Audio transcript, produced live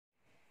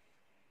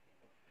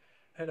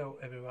Hello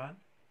everyone,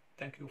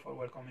 thank you for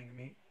welcoming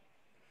me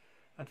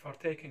and for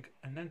taking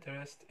an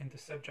interest in the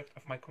subject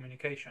of my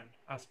communication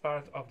as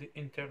part of the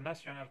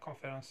International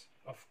Conference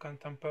of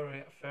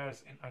Contemporary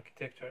Affairs in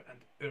Architecture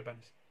and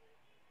Urbanism.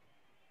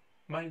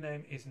 My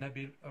name is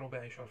Nabil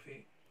ROUBAI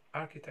CHORFI,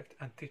 architect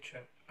and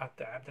teacher at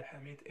the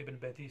Abdelhamid Ibn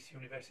Badis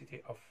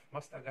University of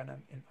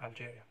Mostaganem in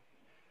Algeria.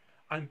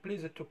 I'm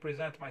pleased to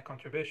present my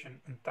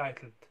contribution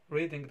entitled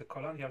Reading the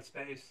Colonial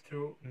Space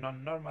Through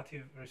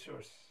Non-Normative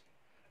Resource,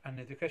 an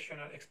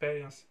educational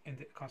experience in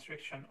the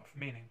construction of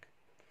meaning.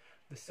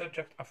 The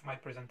subject of my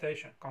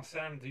presentation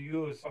concerns the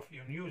use of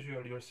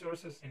unusual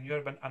resources in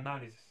urban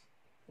analysis.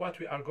 What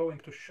we are going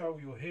to show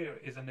you here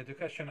is an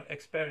educational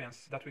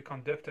experience that we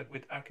conducted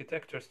with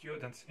architecture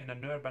students in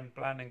an urban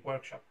planning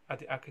workshop at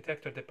the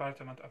architecture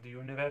department of the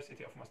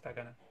University of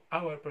Mostaganem.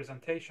 Our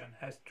presentation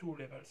has two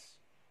levels.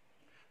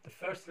 The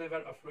first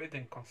level of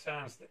reading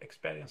concerns the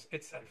experience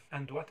itself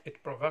and what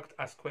it provoked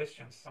as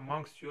questions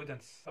among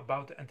students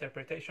about the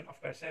interpretation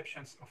of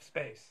perceptions of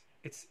space,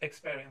 its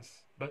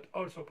experience, but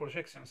also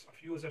projections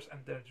of users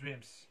and their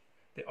dreams.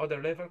 The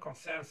other level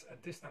concerns a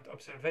distant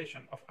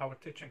observation of our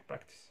teaching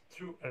practice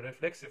through a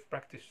reflexive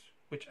practice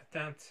which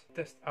attempts to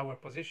test our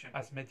position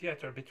as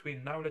mediator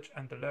between knowledge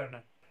and the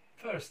learner.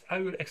 First, I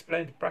will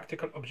explain the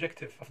practical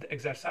objective of the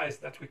exercise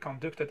that we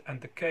conducted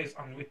and the case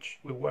on which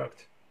we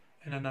worked.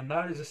 In an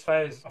analysis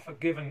phase of a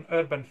given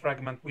urban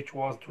fragment which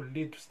was to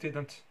lead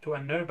students to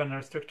an urban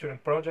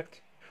restructuring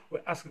project, we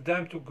asked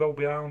them to go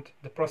beyond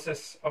the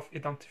process of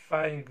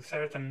identifying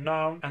certain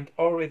known and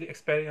already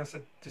experienced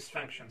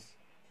dysfunctions.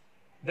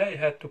 They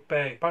had to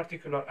pay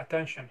particular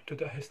attention to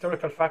the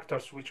historical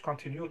factors which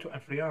continue to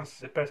influence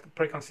the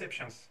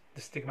preconceptions,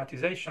 the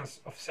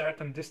stigmatizations of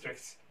certain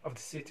districts of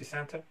the city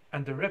center,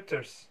 and the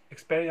ruptures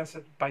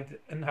experienced by the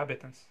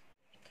inhabitants.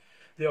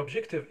 The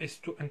objective is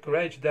to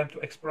encourage them to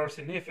explore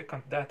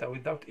significant data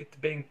without it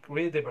being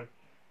readable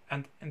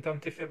and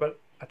identifiable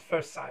at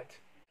first sight.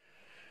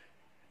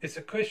 It's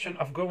a question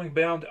of going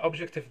beyond the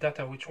objective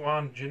data which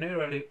one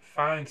generally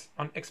finds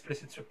on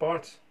explicit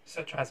supports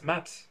such as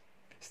maps,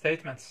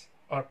 statements,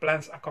 or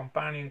plans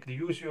accompanying the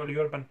usual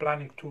urban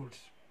planning tools.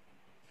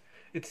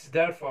 It is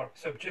therefore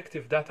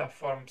subjective data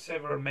from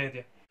several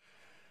media.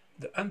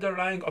 The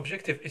underlying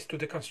objective is to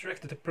deconstruct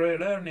the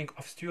pre-learning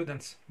of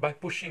students by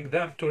pushing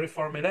them to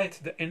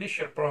reformulate the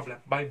initial problem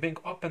by being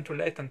open to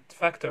latent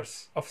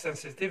factors of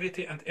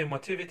sensitivity and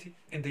emotivity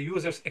in the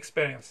user's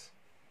experience.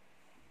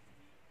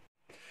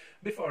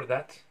 Before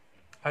that,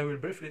 I will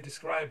briefly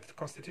describe the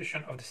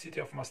constitution of the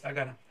city of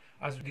Mostaganem,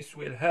 as this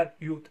will help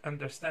you to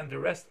understand the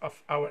rest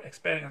of our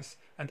experience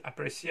and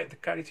appreciate the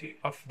quality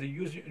of the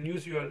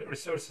unusual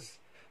resources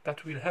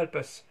that will help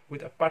us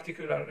with a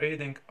particular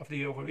reading of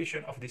the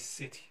evolution of this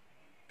city.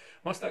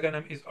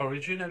 Mostaganem is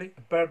originally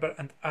a Berber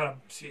and Arab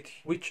city,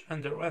 which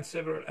underwent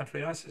several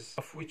influences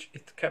of which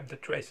it kept the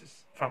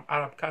traces. From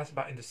Arab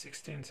Kasbah in the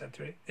 16th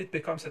century, it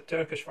becomes a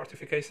Turkish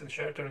fortification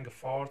sheltering a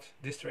fort,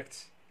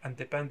 districts, and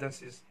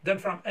dependencies. Then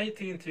from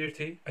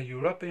 1830, a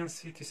European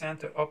city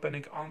center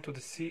opening onto the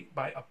sea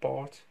by a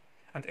port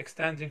and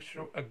extending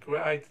through a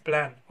grid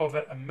plan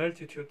over a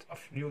multitude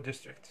of new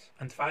districts.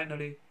 And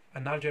finally,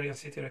 an Algerian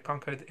city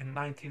reconquered in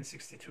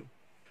 1962.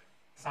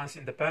 Since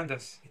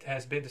independence, it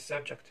has been the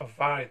subject of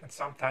varied and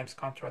sometimes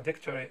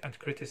contradictory and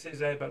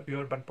criticizable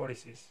urban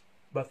policies.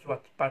 But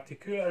what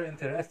particularly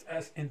interests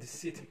us in this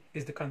city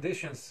is the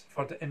conditions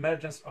for the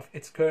emergence of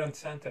its current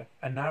center,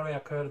 an area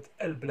called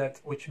El Bled,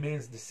 which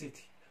means the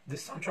city.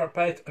 This central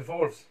part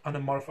evolves on a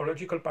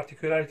morphological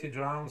particularity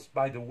drawn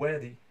by the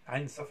Wadi,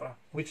 Ain Safra,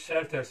 which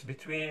shelters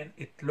between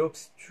its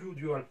loops two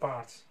dual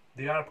parts.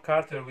 The Arab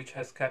quarter, which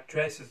has kept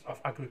traces of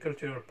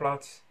agricultural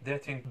plots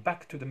dating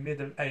back to the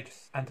Middle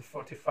Ages, and the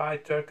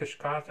fortified Turkish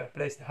quarter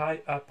placed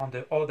high up on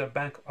the other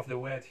bank of the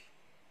Wadi.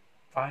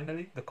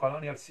 Finally, the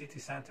colonial city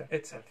center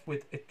itself,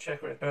 with its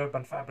checkered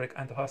urban fabric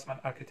and Haussmann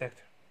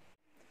architecture.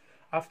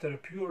 After a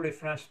purely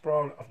French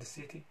sprawl of the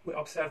city, we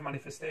observe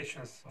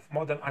manifestations of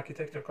modern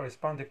architecture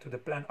corresponding to the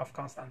plan of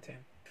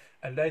Constantine,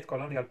 a late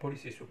colonial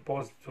policy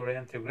supposed to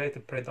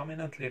reintegrate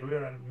predominantly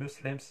rural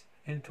Muslims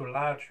into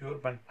large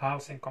urban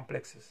housing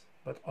complexes,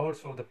 but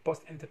also the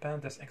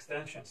post-independence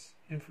extensions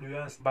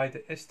influenced by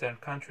the eastern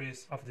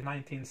countries of the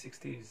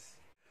 1960s.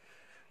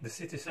 The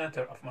city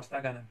center of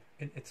Mostaganem,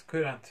 in its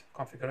current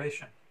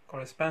configuration,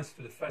 corresponds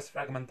to the first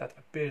fragment that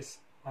appears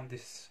on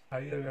this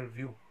aerial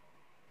view.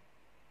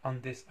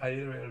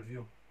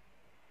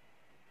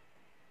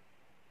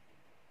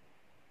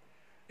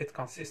 It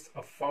consists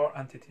of four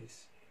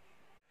entities.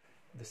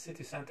 The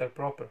city center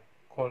proper,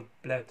 called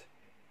Bled,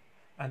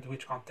 and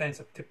which contains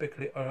a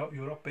typically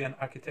European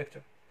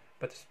architecture,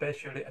 but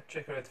especially a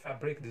checkered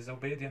fabric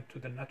disobedient to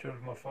the natural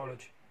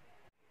morphology.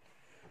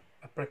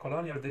 A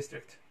pre-colonial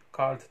district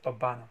called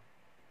Tobbana,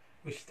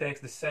 which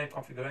takes the same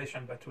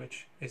configuration but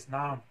which is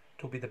known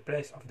to be the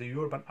place of the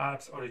urban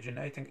Arabs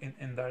originating in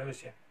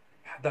Andalusia,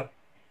 Hadar,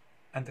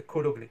 and the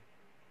Kulugli,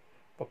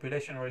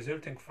 population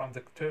resulting from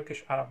the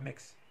Turkish-Arab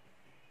mix.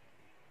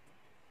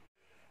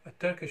 A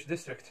Turkish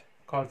district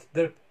called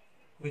Dirb,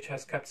 which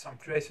has kept some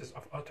traces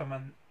of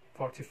Ottoman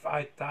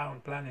fortified town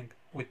planning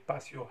with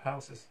patio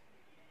houses,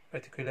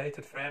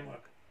 reticulated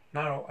framework,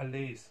 narrow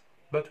alleys,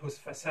 but whose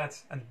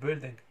facades and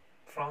building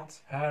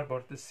fronts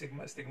harbored the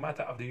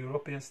stigmata of the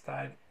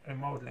European-style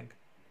remodeling.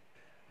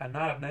 An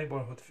Arab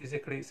neighborhood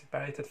physically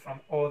separated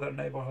from other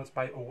neighborhoods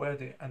by a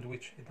wadi and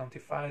which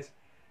identifies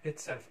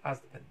itself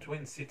as a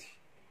twin city.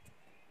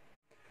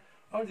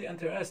 All the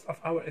interest of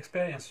our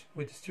experience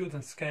with the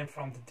students came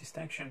from the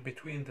distinction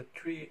between the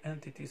three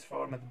entities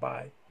formed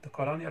by the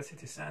colonial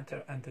city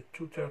center and the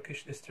two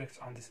Turkish districts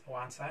on this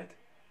one side,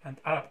 and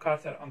Arab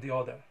quarter on the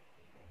other.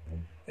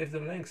 If the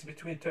links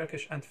between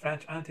Turkish and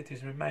French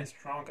entities remain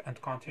strong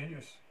and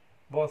continuous,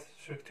 both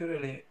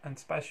structurally and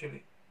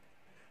spatially,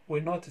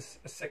 we notice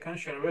a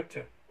sequential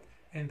rupture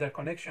in their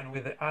connection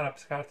with the Arab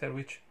quarter,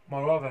 which,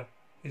 moreover,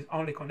 is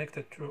only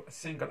connected through a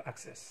single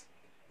axis.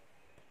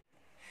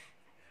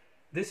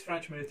 This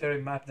French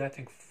military map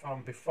dating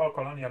from before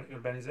colonial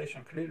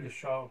urbanization clearly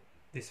shows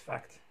this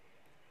fact.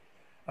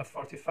 A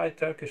fortified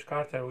Turkish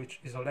quarter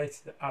which isolates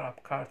the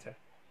Arab quarter.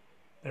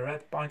 The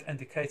red point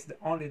indicates the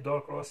only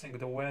door crossing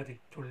the wadi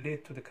to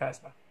lead to the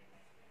Kasbah.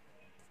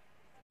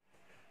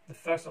 The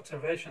first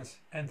observations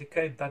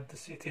indicate that the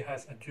city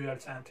has a dual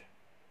center.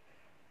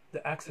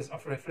 The axis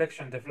of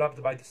reflection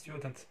developed by the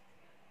students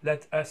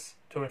led us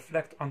to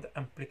reflect on the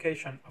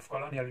implication of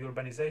colonial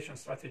urbanization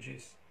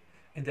strategies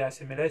in the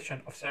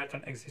assimilation of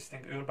certain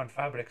existing urban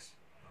fabrics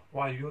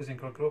while using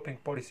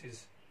regrouping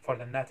policies for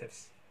the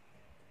natives.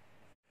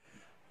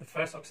 The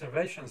first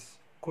observations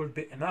could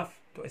be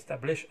enough to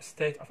establish a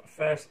state of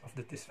affairs of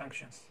the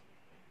dysfunctions,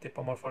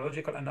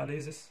 typomorphological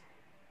analysis,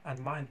 and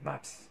mind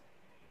maps.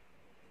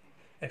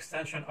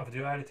 Extension of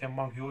duality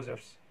among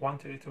users, one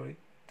territory,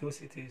 two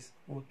cities,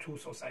 or two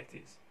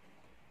societies.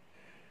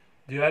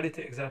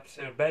 Duality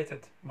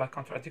exacerbated by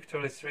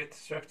contradictory street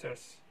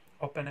structures,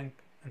 opening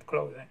and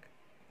closing.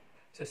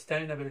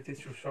 Sustainability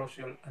through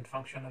social and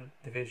functional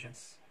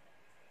divisions.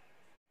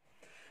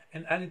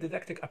 In any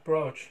didactic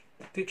approach,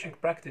 teaching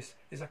practice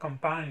is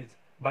accompanied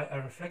by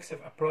a reflexive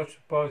approach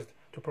supposed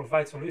to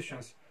provide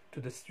solutions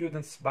to the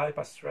students'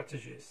 bypass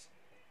strategies.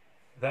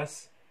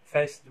 Thus,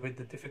 faced with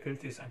the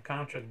difficulties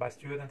encountered by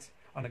students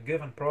on a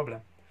given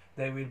problem,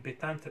 they will be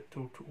tempted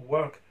to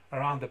work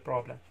around the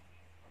problem.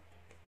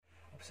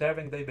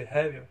 Observing their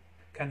behavior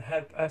can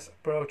help us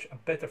approach a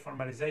better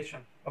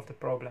formalization of the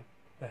problem.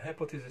 The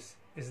hypothesis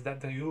is that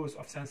the use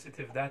of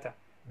sensitive data,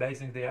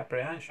 basing the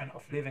apprehension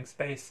of living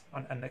space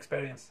on an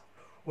experience,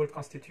 will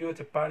constitute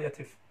a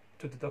palliative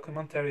to the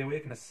documentary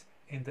weakness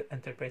in the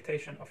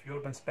interpretation of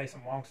urban space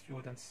among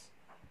students.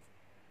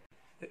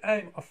 The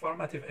aim of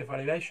formative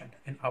evaluation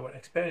in our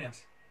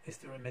experience is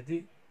to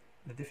remedy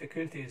the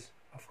difficulties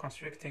of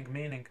constructing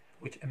meaning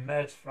which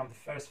emerge from the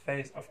first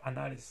phase of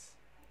analysis.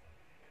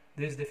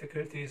 These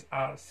difficulties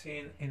are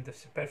seen in the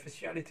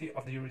superficiality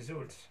of the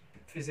results,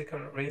 physical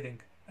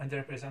reading, and the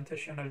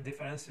representational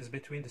differences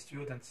between the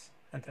students'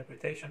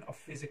 interpretation of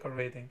physical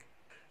reading.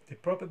 The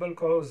probable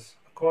cause,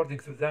 according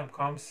to them,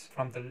 comes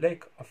from the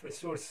lack of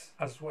resource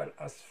as well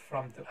as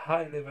from the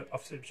high level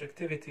of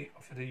subjectivity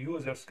of the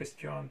users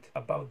questioned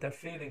about their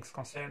feelings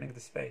concerning the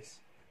space.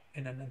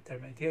 In an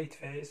intermediate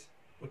phase,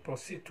 we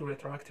proceed to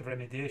retroactive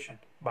remediation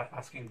by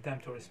asking them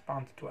to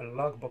respond to a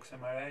logbook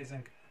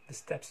summarizing the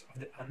steps of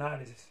the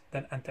analysis,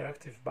 then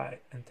interactive by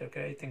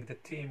integrating the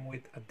team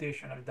with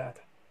additional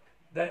data.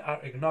 They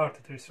are ignored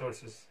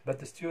resources, but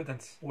the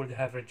students would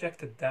have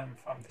rejected them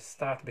from the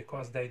start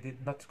because they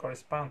did not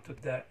correspond to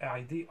their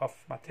idea of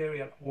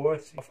material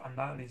worthy of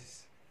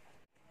analysis.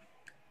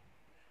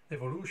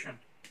 Evolution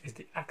is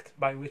the act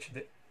by which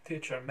the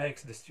teacher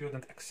makes the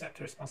student accept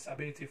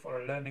responsibility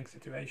for a learning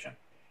situation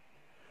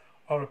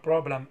or a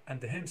problem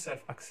and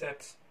himself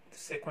accepts the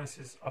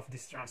sequences of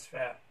this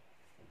transfer.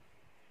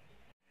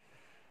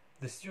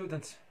 The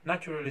students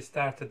naturally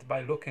started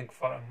by looking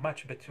for a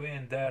match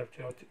between their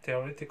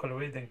theoretical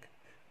reading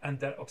and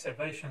their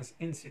observations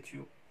in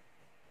situ.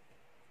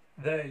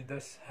 They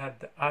thus had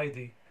the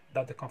idea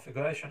that the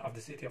configuration of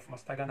the city of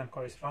Mostaganem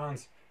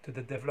corresponds to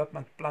the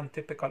development plan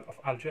typical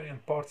of Algerian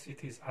port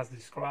cities as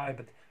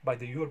described by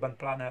the urban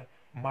planner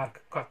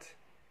Marc Cot.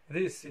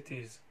 These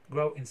cities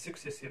grow in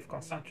successive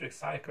concentric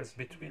cycles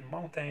between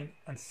mountain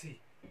and sea.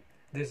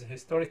 This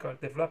historical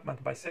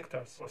development by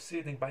sectors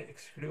proceeding by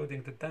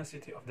excluding the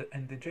density of the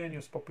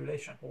indigenous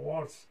population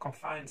towards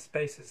confined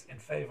spaces in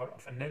favor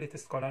of an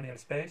elitist colonial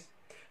space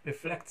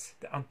reflects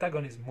the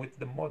antagonism with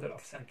the model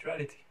of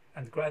centrality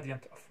and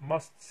gradient of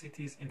most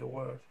cities in the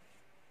world.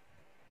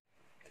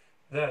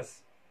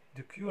 Thus,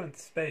 the current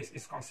space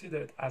is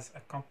considered as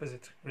a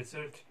composite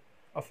result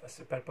of a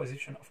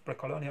superposition of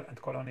pre-colonial and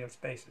colonial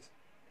spaces.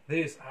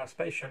 These are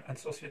spatial and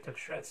societal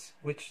threats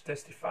which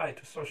testify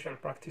to social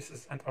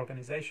practices and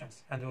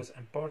organizations and whose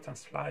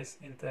importance lies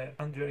in their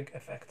enduring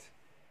effect.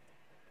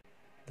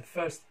 The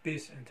first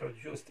piece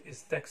introduced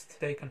is text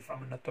taken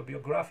from an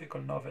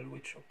autobiographical novel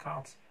which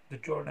recounts the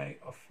journey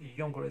of a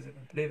young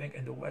resident living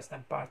in the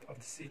western part of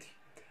the city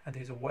and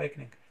his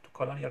awakening to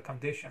colonial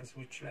conditions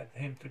which led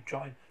him to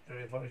join the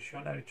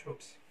revolutionary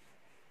troops.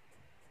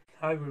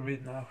 I will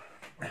read now.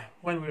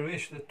 When we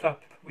reached the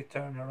top, we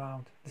turned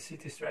around. The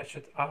city stretched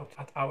out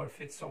at our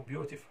feet, so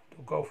beautiful.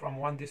 To go from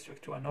one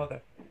district to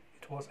another,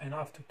 it was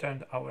enough to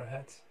turn our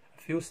heads.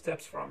 A few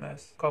steps from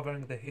us,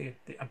 covering the hill,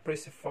 the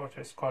impressive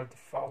fortress called the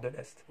Fort de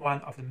l'Est,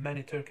 one of the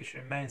many Turkish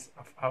remains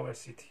of our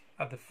city.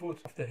 At the foot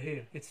of the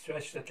hill, it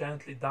stretched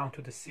gently down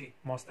to the sea,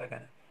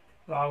 Mostaganem.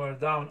 Lower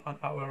down on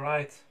our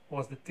right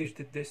was the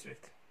Tijdit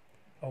district,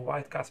 a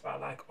white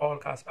kasbah like all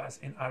kasbahs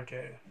in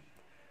Algeria.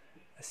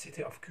 A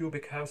city of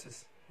cubic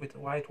houses with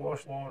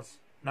whitewashed walls,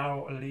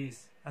 narrow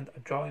alleys, and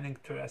adjoining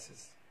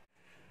terraces.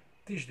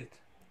 Tijdit,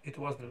 it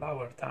was the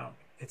lower town.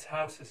 Its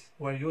houses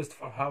were used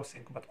for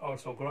housing, but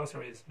also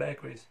groceries,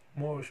 bakeries,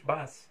 Moorish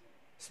baths,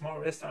 small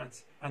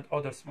restaurants, and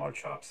other small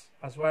shops,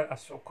 as well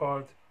as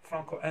so-called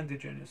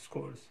Franco-indigenous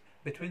schools.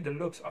 Between the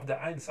loops of the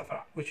Ain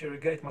Safra, which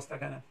irrigate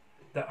Mostaganem,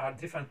 there are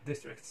different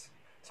districts,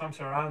 some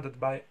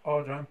surrounded by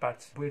old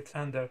ramparts built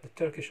under the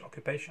Turkish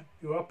occupation.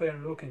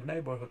 European-looking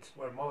neighborhoods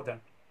were modern,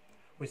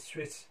 with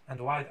streets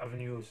and wide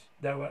avenues.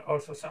 There were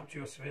also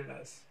sumptuous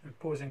villas,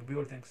 imposing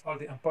buildings. All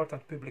the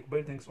important public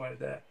buildings were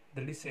there: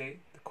 the lycée,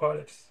 the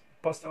college,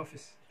 the post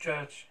office,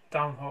 church,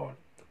 town hall,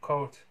 the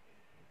court,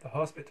 the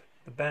hospital,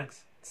 the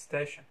banks, the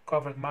station,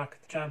 covered market,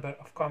 chamber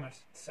of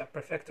commerce, the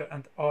sub-prefecture,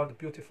 and all the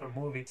beautiful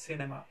movie,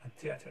 cinema, and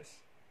theaters.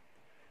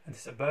 In the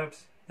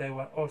suburbs, there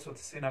were also the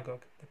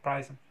synagogue, the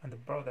prison, and the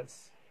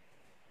brothels.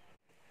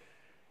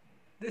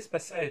 This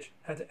passage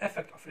had the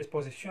effect of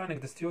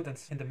repositioning the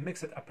students in the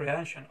mixed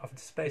apprehension of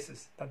the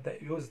spaces that they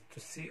used to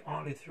see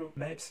only through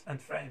maps and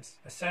frames.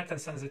 A certain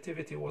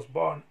sensitivity was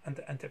born, and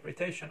the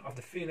interpretation of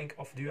the feeling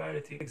of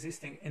duality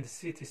existing in the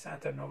city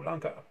center no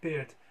longer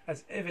appeared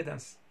as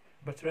evidence,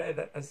 but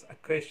rather as a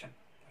question,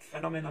 a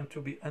phenomenon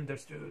to be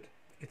understood.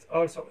 It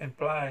also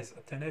implies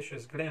a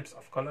tenacious glimpse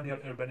of colonial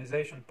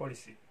urbanization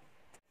policy.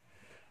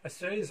 A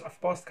series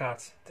of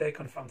postcards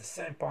taken from the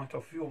same point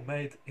of view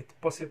made it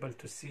possible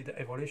to see the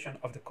evolution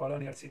of the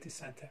colonial city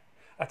center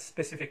at a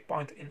specific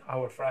point in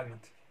our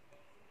fragment.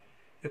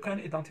 You can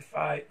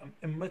identify an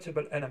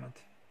immutable element,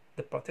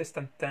 the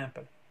Protestant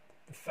temple,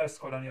 the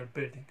first colonial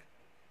building.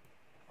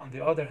 On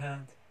the other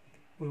hand,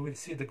 we will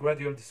see the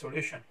gradual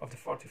dissolution of the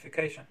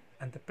fortification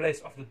and the place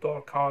of the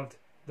door called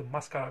the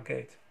Mascara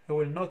Gate. You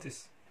will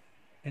notice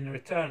in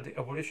return the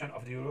evolution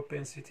of the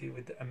European city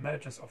with the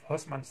emergence of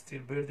Haussmann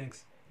steel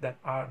buildings than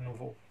Art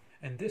Nouveau.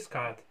 In this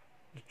card,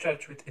 the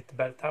church with its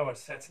bell tower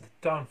sets the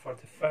tone for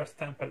the first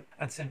temple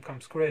and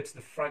circumscribes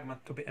the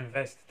fragment to be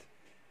invested.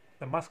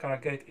 The Mascara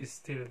Gate is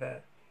still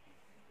there.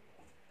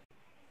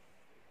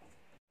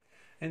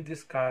 In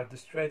this card, the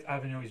straight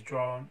avenue is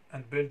drawn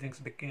and buildings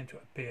begin to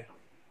appear.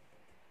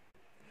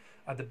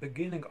 At the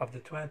beginning of the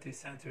 20th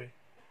century,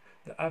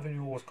 the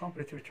avenue was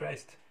completely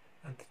traced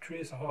and the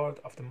trees hold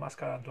of the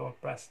Mascara door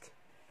pressed.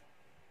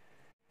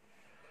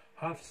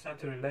 Half a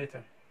century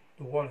later,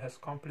 the wall has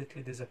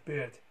completely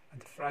disappeared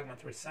and the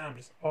fragment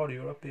resembles all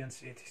European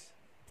cities.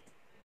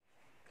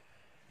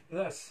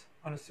 Thus,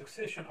 on a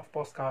succession of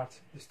postcards,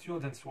 the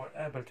students were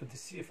able to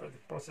decipher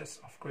the process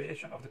of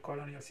creation of the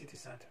colonial city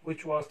center,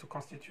 which was to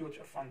constitute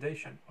a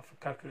foundation of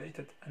a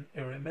calculated and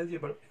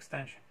irremediable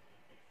extension.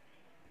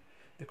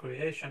 The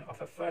creation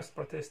of a first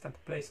Protestant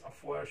place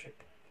of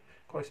worship,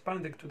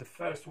 corresponding to the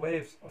first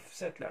waves of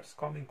settlers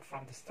coming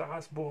from the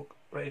Strasbourg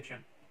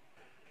region.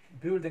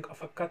 Building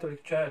of a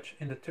Catholic church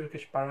in the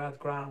Turkish parade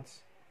grounds,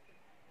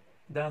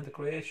 then the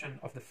creation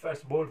of the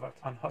first boulevard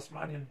on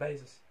Haussmannian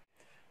basis.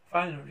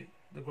 Finally,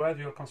 the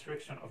gradual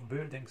construction of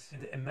buildings in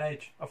the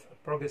image of a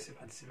progressive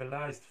and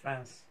civilized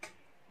France.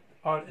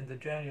 All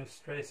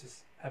indigenous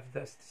traces have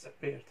thus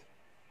disappeared.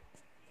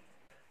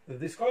 The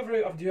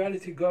discovery of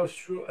duality goes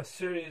through a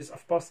series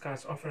of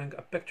postcards offering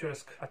a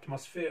picturesque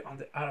atmosphere on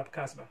the Arab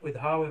Kasbah, with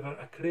however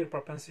a clear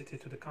propensity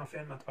to the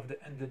confinement of the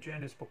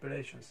indigenous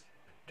populations.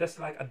 Just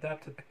like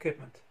adapted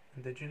equipment,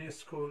 indigenous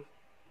school,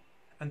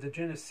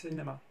 indigenous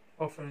cinema,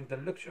 offering the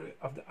luxury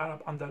of the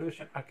Arab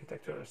Andalusian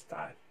architectural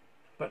style,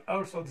 but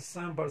also the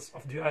symbols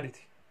of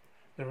duality,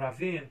 the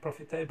ravine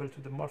profitable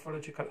to the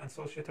morphological and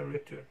societal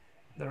rupture,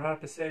 the rare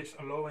passage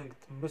allowing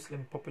the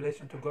Muslim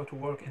population to go to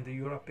work in the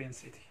European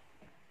city.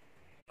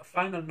 A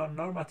final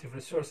non-normative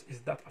resource is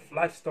that of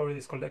life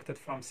stories collected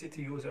from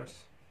city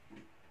users.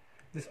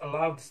 This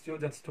allowed the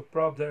students to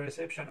probe the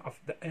reception of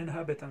the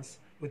inhabitants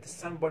with the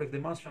symbolic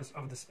dimensions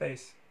of the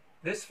space.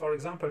 This, for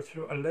example,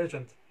 through a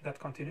legend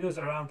that continues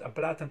around a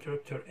blatant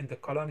rupture in the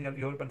colonial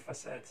urban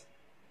facades.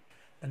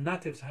 The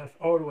natives have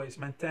always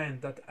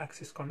maintained that the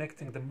axis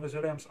connecting the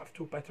mausoleums of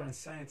two patron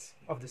saints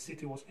of the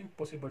city was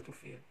impossible to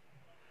feel,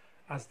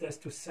 as these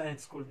two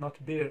saints could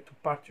not bear to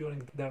part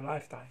during their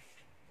lifetime.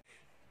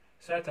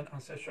 Certain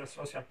ancestral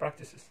social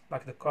practices,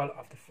 like the call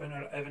of the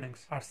funeral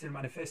evenings, are still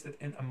manifested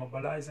in a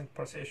mobilizing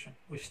procession,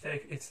 which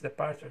takes its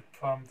departure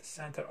from the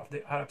center of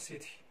the Arab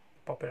city,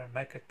 the popular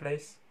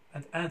marketplace,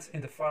 and ends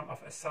in the form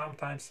of a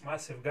sometimes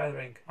massive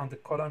gathering on the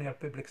colonial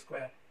public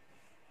square.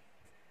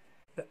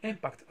 The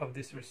impact of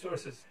these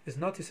resources is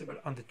noticeable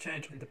on the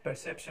change in the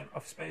perception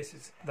of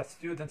spaces that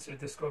students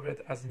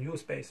rediscovered as new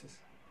spaces.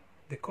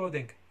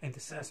 Decoding, in the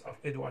sense of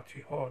Edward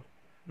T. Hall,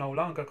 no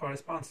longer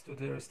corresponds to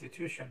the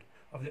restitution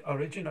of the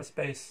original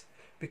space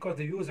because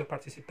the user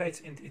participates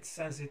in its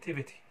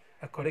sensitivity,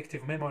 a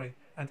collective memory,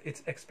 and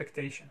its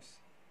expectations.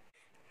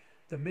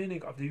 The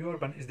meaning of the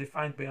urban is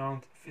defined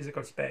beyond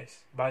physical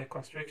space by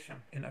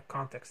constriction in a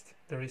context.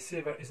 The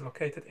receiver is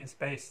located in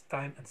space,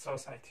 time, and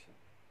society.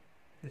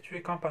 The three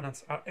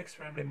components are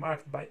extremely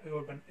marked by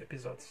urban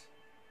episodes.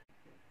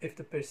 If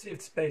the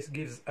perceived space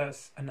gives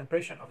us an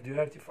impression of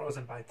duality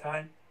frozen by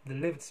time, the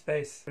lived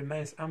space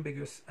remains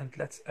ambiguous and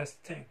lets us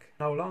think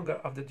no longer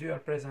of the dual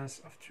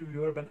presence of two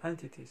urban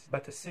entities,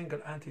 but a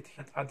single entity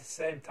and at the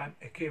same time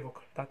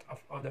equivocal, that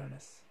of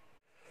otherness.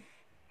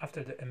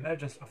 After the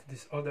emergence of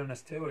this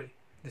otherness theory,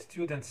 the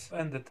students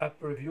ended up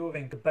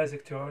reviewing the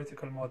basic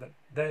theoretical model.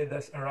 They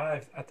thus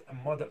arrived at a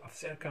model of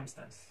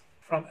circumstance.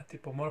 From a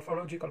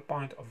typomorphological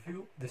point of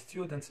view, the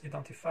students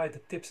identify the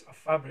tips of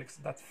fabrics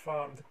that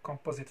form the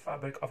composite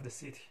fabric of the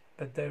city,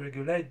 but they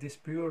regulate this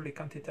purely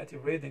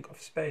quantitative reading of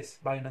space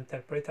by an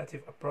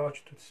interpretative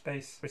approach to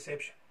space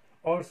perception.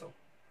 Also,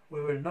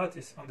 we will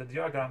notice on the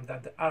diagram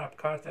that the Arab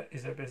quarter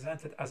is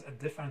represented as a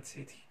different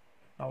city,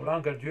 no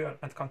longer dual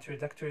and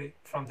contradictory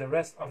from the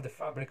rest of the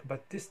fabric,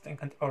 but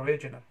distinct and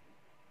original.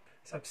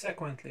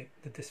 Subsequently,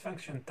 the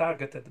dysfunction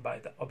targeted by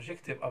the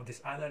objective of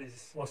this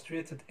analysis was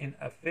treated in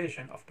a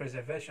vision of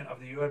preservation of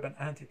the urban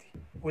entity,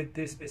 with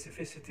these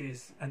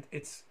specificities and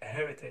its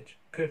heritage,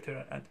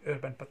 cultural and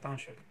urban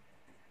potential.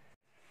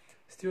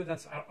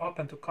 Students are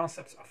open to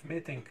concepts of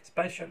meeting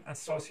spatial and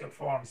social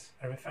forms,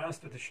 a reference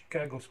to the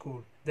Chicago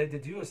School. They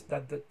deduce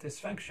that the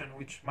dysfunction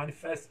which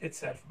manifests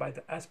itself by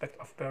the aspect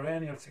of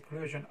perennial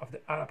seclusion of the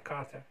Arab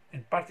quarter,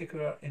 in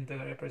particular in the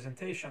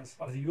representations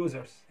of the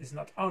users, is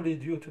not only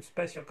due to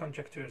spatial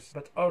conjectures,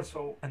 but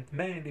also and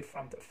mainly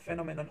from the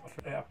phenomenon of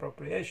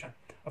reappropriation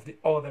of the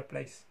other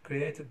place,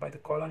 created by the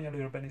colonial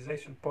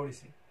urbanization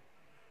policy.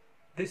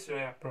 This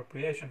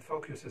reappropriation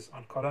focuses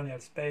on colonial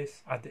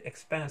space at the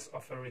expense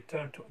of a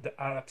return to the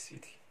Arab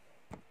city.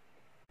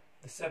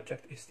 The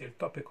subject is still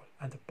topical,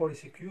 and the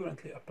policy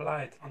currently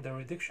applied on the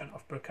reduction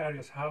of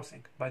precarious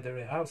housing by the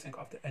rehousing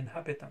of the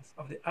inhabitants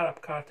of the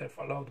Arab quarter,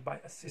 followed by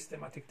a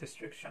systematic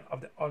destruction of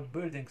the old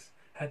buildings,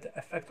 had the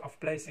effect of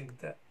placing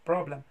the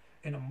problem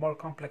in a more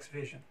complex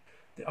vision.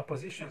 The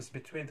oppositions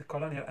between the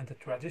colonial and the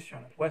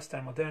traditional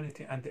Western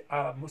modernity and the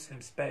Arab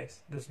Muslim space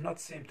does not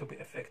seem to be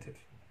effective.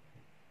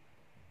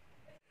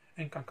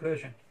 In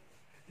conclusion,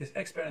 this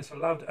experience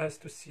allowed us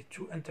to see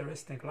two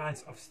interesting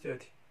lines of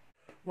study.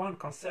 One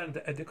concerned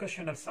the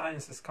educational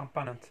sciences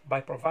component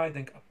by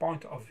providing a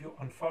point of view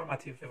on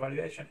formative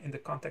evaluation in the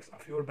context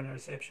of urban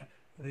reception.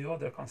 The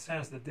other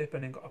concerns the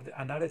deepening of the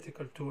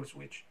analytical tools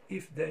which,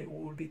 if they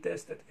will be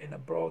tested in a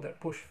broader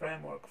push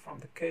framework from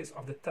the case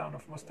of the town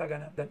of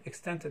Mostaganem, then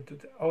extended to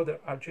the other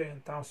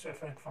Algerian towns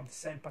suffering from the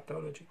same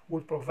pathology,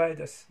 will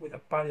provide us with a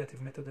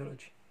palliative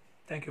methodology.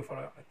 Thank you for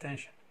your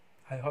attention.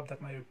 I hope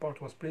that my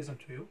report was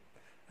pleasant to you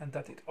and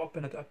that it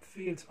opened up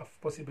fields of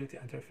possibility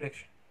and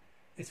reflection.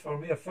 It's for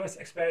me a first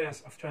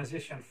experience of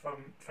transition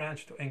from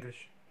French to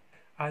English.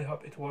 I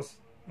hope it was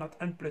not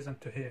unpleasant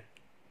to hear.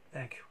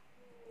 Thank you.